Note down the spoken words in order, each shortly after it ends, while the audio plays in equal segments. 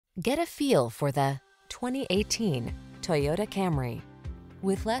Get a feel for the 2018 Toyota Camry.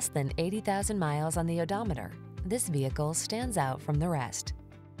 With less than 80,000 miles on the odometer, this vehicle stands out from the rest.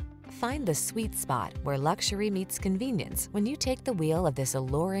 Find the sweet spot where luxury meets convenience when you take the wheel of this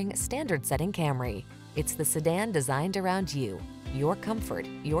alluring, standard-setting Camry. It's the sedan designed around you, your comfort,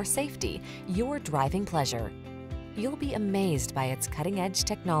 your safety, your driving pleasure. You'll be amazed by its cutting-edge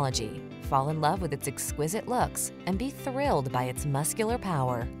technology, fall in love with its exquisite looks, and be thrilled by its muscular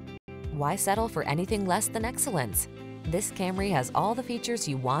power. Why settle for anything less than excellence? This Camry has all the features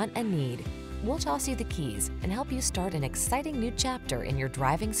you want and need. We'll toss you the keys and help you start an exciting new chapter in your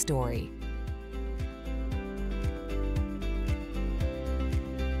driving story.